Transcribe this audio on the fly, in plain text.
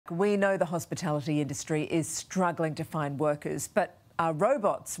We know the hospitality industry is struggling to find workers, but are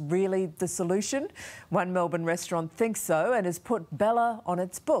robots really the solution? One Melbourne restaurant thinks so and has put Bella on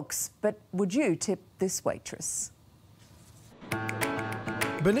its books. But would you tip this waitress?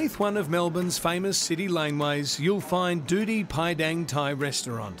 Beneath one of Melbourne's famous city laneways, you'll find Doody Paidang Thai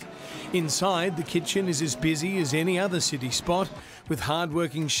restaurant. Inside, the kitchen is as busy as any other city spot, with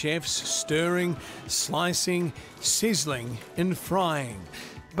hard-working chefs stirring, slicing, sizzling and frying.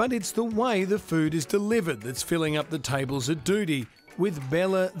 But it's the way the food is delivered that's filling up the tables at Doody, with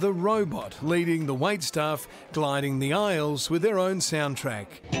Bella the robot leading the waitstaff, gliding the aisles with their own soundtrack.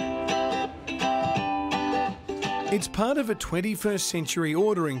 It's part of a 21st century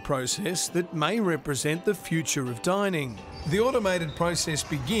ordering process that may represent the future of dining. The automated process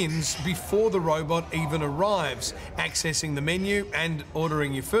begins before the robot even arrives. Accessing the menu and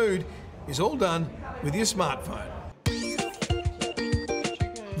ordering your food is all done with your smartphone.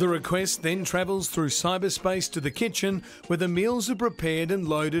 The request then travels through cyberspace to the kitchen, where the meals are prepared and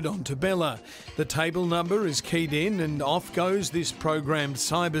loaded onto Bella. The table number is keyed in and off goes this programmed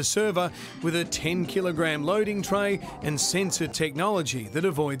cyber server with a 10-kilogram loading tray and sensor technology that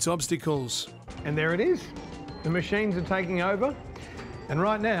avoids obstacles. And there it is. The machines are taking over, and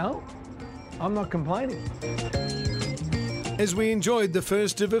right now, I'm not complaining. As we enjoyed the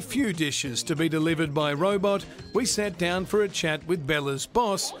first of a few dishes to be delivered by robot, we sat down for a chat with Bella's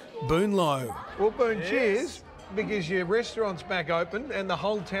boss, Boon Low. Well, Boon, cheers, because your restaurant's back open and the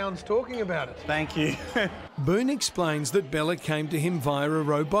whole town's talking about it. Thank you. Boon explains that Bella came to him via a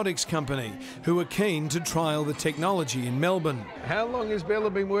robotics company who are keen to trial the technology in Melbourne. How long has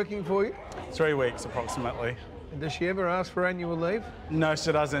Bella been working for you? 3 weeks approximately. And does she ever ask for annual leave? No,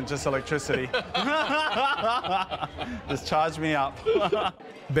 she doesn't, just electricity. Just charge me up.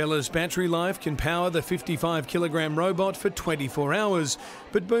 Bella's battery life can power the 55-kilogram robot for 24 hours,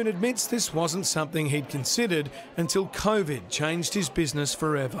 but Boon admits this wasn't something he'd considered until COVID changed his business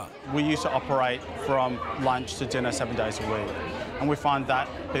forever. We used to operate from lunch to dinner 7 days a week, and we find that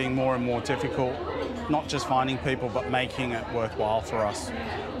being more and more difficult, not just finding people, but making it worthwhile for us.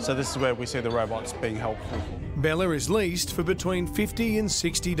 So this is where we see the robots being helpful. Bella is leased for between $50 and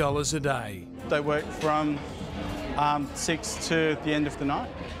 $60 a day. They work from 6 to the end of the night.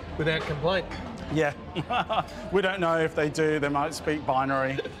 Without complaint? Yeah. We don't know if they do. They might speak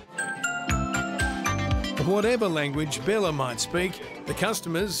binary. Whatever language Bella might speak, the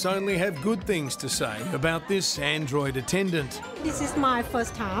customers only have good things to say about this android attendant. This is my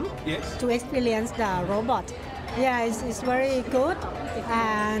first time Yes. to experience the robot. Yeah, it's very good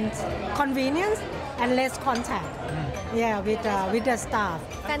and convenient and less contact. Yeah, with the staff.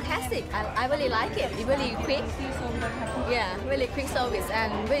 Fantastic. I really like it. It's really quick. Yeah, really quick service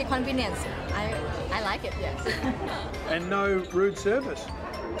and really convenient. I like it, yes. And no rude service?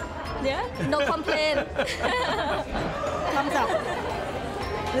 Yeah, no complaint. Thumbs up.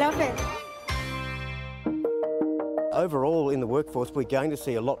 Love it. Overall, in the workforce, we're going to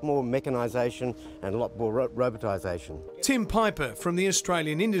see a lot more mechanisation and a lot more robotisation. Tim Piper from the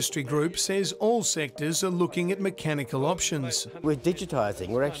Australian Industry Group says all sectors are looking at mechanical options. We're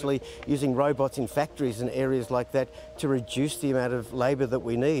digitising. We're actually using robots in factories and areas like that to reduce the amount of labour that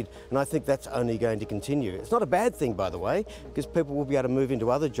we need. And I think that's only going to continue. It's not a bad thing, by the way, because people will be able to move into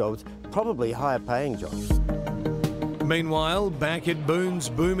other jobs, probably higher paying jobs. Meanwhile, back at Boon's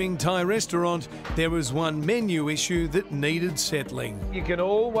booming Thai restaurant, there was one menu issue that needed settling. You can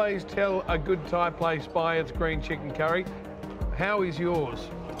always tell a good Thai place by its green chicken curry. How is yours?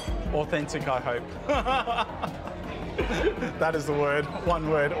 Authentic, I hope. That is the word. One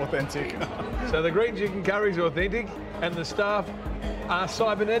word, authentic. So the green chicken curry's authentic and the staff are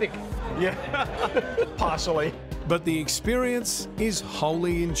cybernetic. Yeah, partially. But the experience is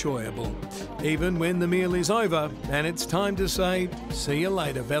wholly enjoyable, even when the meal is over and it's time to say, see you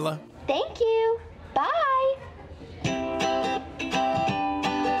later, Bella. Thank you.